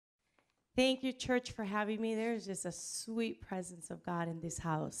Thank you, church, for having me. There's just a sweet presence of God in this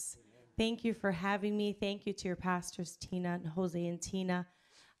house. Thank you for having me. Thank you to your pastors, Tina and Jose and Tina.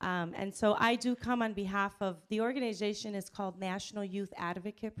 And so I do come on behalf of the organization is called National Youth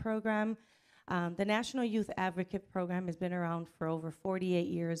Advocate Program. The National Youth Advocate Program has been around for over 48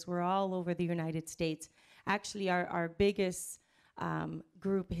 years. We're all over the United States. Actually, our biggest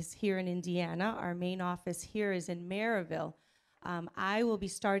group is here in Indiana. Our main office here is in Maryville. I will be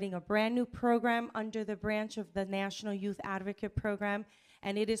starting a brand new program under the branch of the National Youth Advocate Program,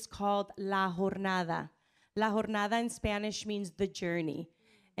 and it is called La Jornada. La Jornada in Spanish means the journey.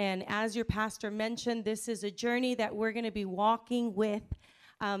 And as your pastor mentioned, this is a journey that we're going to be walking with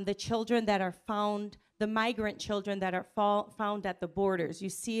the children that are found, the migrant children that are found at the borders. You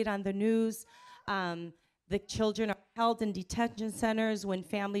see it on the news. The children are held in detention centers when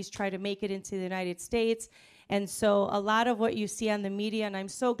families try to make it into the United States. And so a lot of what you see on the media, and I'm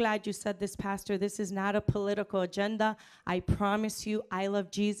so glad you said this, Pastor, this is not a political agenda. I promise you, I love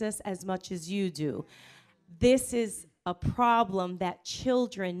Jesus as much as you do. This is a problem that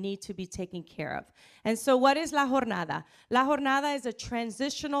children need to be taken care of. And so what is La Jornada? La Jornada is a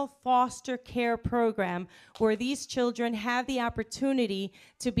transitional foster care program where these children have the opportunity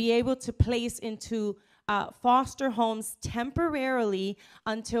to be able to place into foster homes temporarily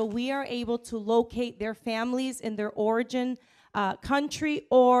until we are able to locate their families in their origin country,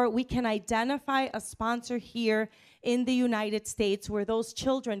 or we can identify a sponsor here in the United States where those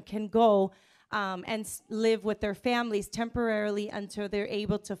children can go and live with their families temporarily until they're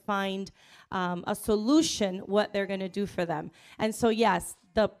able to find a solution, what they're going to do for them. And so, yes,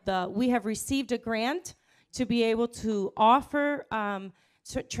 we have received a grant to be able to offer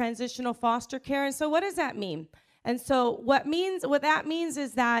transitional foster care. And so what does that mean? And so what that means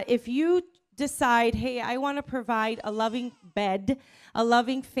is that if you decide, hey, I want to provide a loving bed, a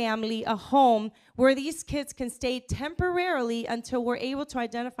loving family, a home where these kids can stay temporarily until we're able to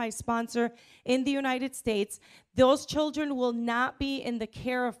identify a sponsor in the United States, those children will not be in the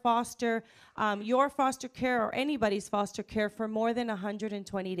care of your foster care or anybody's foster care for more than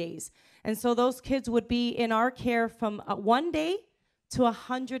 120 days. And so those kids would be in our care from 1 day to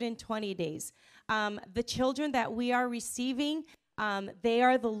 120 days. The children that we are receiving, they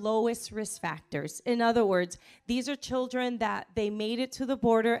are the lowest risk factors. In other words, these are children that they made it to the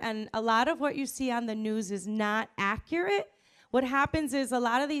border, and a lot of what you see on the news is not accurate. What happens is a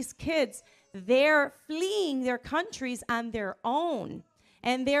lot of these kids, they're fleeing their countries on their own,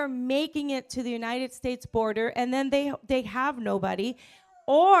 and they're making it to the United States border, and then they have nobody,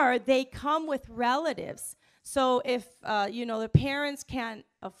 or they come with relatives. So if, the parents can't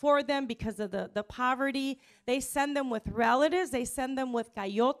afford them because of the poverty, they send them with relatives. They send them with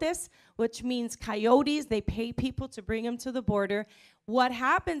coyotes, which means coyotes. They pay people to bring them to the border. What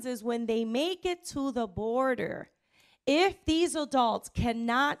happens is when they make it to the border, if these adults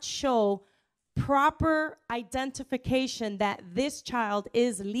cannot show proper identification that this child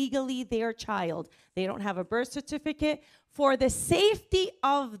is legally their child, they don't have a birth certificate, for the safety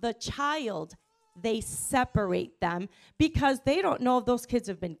of the child, they separate them because they don't know if those kids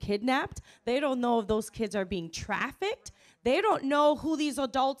have been kidnapped. They don't know if those kids are being trafficked. They don't know who these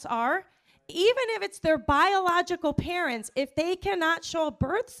adults are. Even if it's their biological parents, if they cannot show a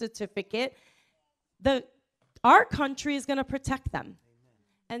birth certificate, our country is going to protect them.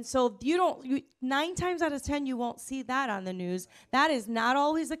 And so 9 times out of 10, you won't see that on the news. That is not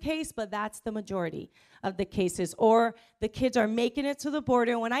always the case, but that's the majority of the cases. Or the kids are making it to the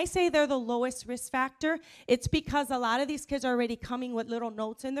border. When I say they're the lowest risk factor, it's because a lot of these kids are already coming with little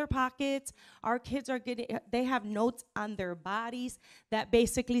notes in their pockets. Our kids they have notes on their bodies that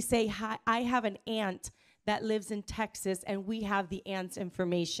basically say, hi, I have an aunt that lives in Texas, and we have the aunt's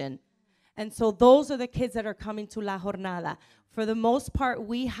information. And so those are the kids that are coming to La Jornada. For the most part,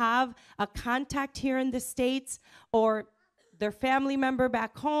 we have a contact here in the States or their family member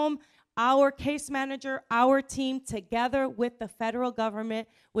back home, our case manager, our team, together with the federal government,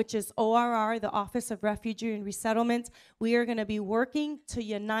 which is ORR, the Office of Refugee and Resettlement. We are going to be working to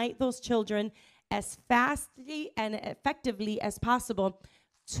unite those children as fastly and effectively as possible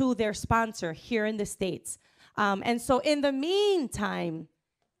to their sponsor here in the States. And so in the meantime,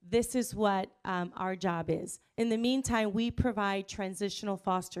 this is what our job is. In the meantime, we provide transitional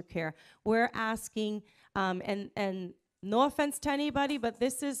foster care. We're asking, and no offense to anybody, but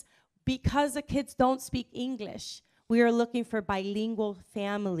this is because the kids don't speak English. We are looking for bilingual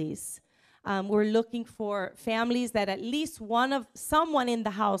families. We're looking for families that at least someone in the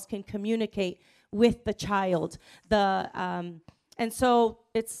house can communicate with the child. And so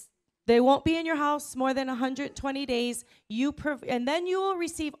They won't be in your house more than 120 days. And then you will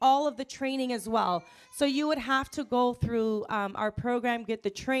receive all of the training as well. So you would have to go through our program, get the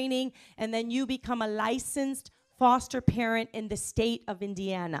training, and then you become a licensed foster parent in the state of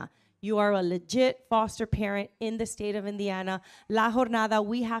Indiana. You are a legit foster parent in the state of Indiana. La Jornada,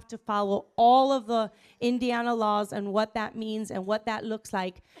 we have to follow all of the Indiana laws and what that means and what that looks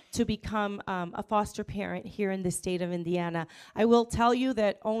like to become a foster parent here in the state of Indiana. I will tell you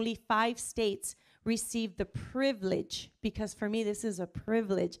that only 5 states received the privilege, because for me this is a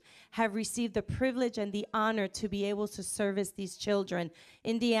privilege, have received the privilege and the honor to be able to service these children.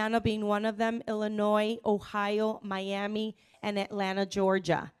 Indiana being one of them, Illinois, Ohio, Miami, and Atlanta,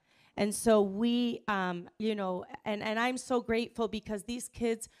 Georgia. And so we, and I'm so grateful because these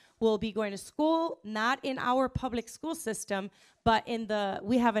kids will be going to school, not in our public school system, but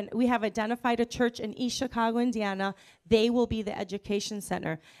we have identified a church in East Chicago, Indiana. They will be the education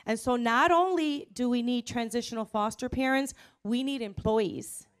center. And so not only do we need transitional foster parents, we need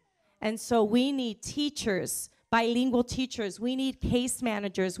employees. And so we need teachers, bilingual teachers. We need case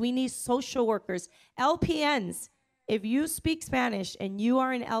managers. We need social workers, LPNs. If you speak Spanish and you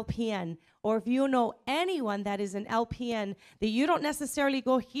are an LPN, or if you know anyone that is an LPN, that you don't necessarily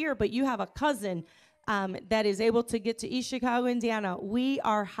go here, but you have a cousin that is able to get to East Chicago, Indiana, we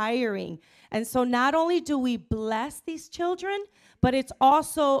are hiring. And so not only do we bless these children, but it's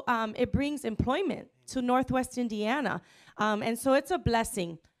also, it brings employment to Northwest Indiana. And so it's a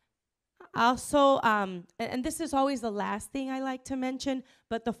blessing. Also, and this is always the last thing I like to mention,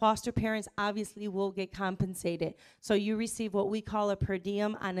 but the foster parents obviously will get compensated. So you receive what we call a per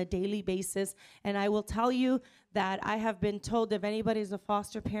diem on a daily basis. And I will tell you that I have been told, if anybody's a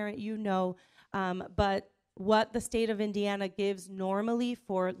foster parent, you know, but what the state of Indiana gives normally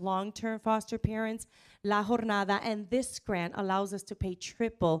for long-term foster parents, La Jornada, and this grant allows us to pay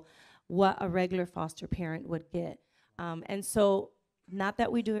triple what a regular foster parent would get. And so, not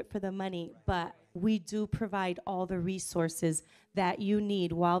that we do it for the money, but we do provide all the resources that you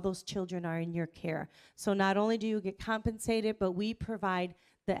need while those children are in your care. So not only do you get compensated, but we provide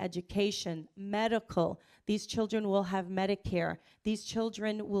the education, medical. These children will have Medicare. These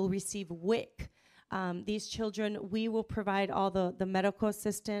children will receive WIC. These children, we will provide all the medical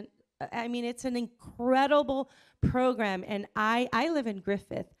assistant. I mean, it's an incredible program. And I live in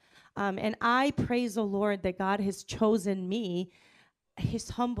Griffith. And I praise the Lord that God has chosen me, his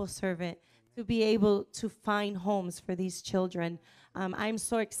humble servant, to be able to find homes for these children. I'm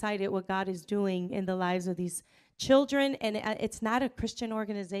so excited what God is doing in the lives of these children. And it's not a Christian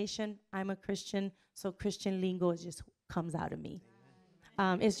organization. I'm a Christian, so Christian lingo just comes out of me.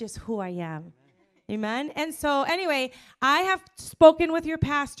 It's just who I am. Amen. And so anyway, I have spoken with your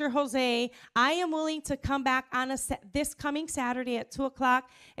pastor, Jose. I am willing to come back on this coming Saturday at 2 o'clock,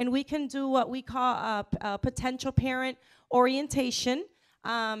 and we can do what we call a potential parent orientation.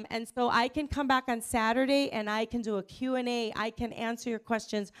 And so I can come back on Saturday and I can do a Q&A. I can answer your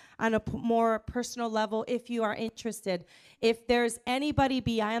questions on a more personal level if you are interested. If there's anybody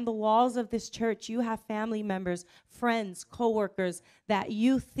beyond the walls of this church, you have family members, friends, coworkers that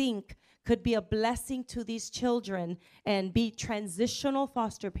you think could be a blessing to these children and be transitional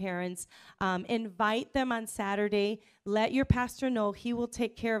foster parents, invite them on Saturday. Let your pastor know. He will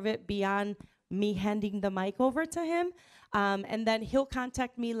take care of it beyond me handing the mic over to him. And then he'll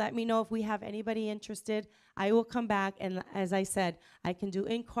contact me, let me know if we have anybody interested. I will come back, and as I said, I can do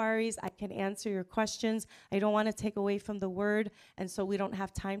inquiries, I can answer your questions. I don't want to take away from the word, and so we don't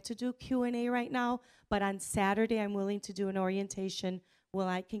have time to do Q&A right now, but on Saturday I'm willing to do an orientation where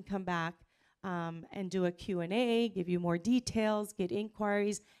I can come back and do a Q&A, give you more details, get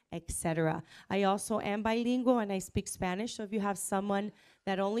inquiries, etc. I also am bilingual and I speak Spanish, so if you have someone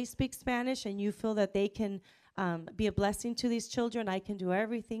that only speaks Spanish and you feel that they can be a blessing to these children, I can do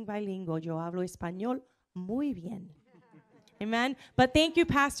everything bilingual. Yo hablo español muy bien. Amen. But thank you,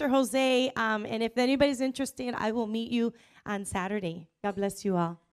 Pastor Jose. And if anybody's interested, I will meet you on Saturday. God bless you all.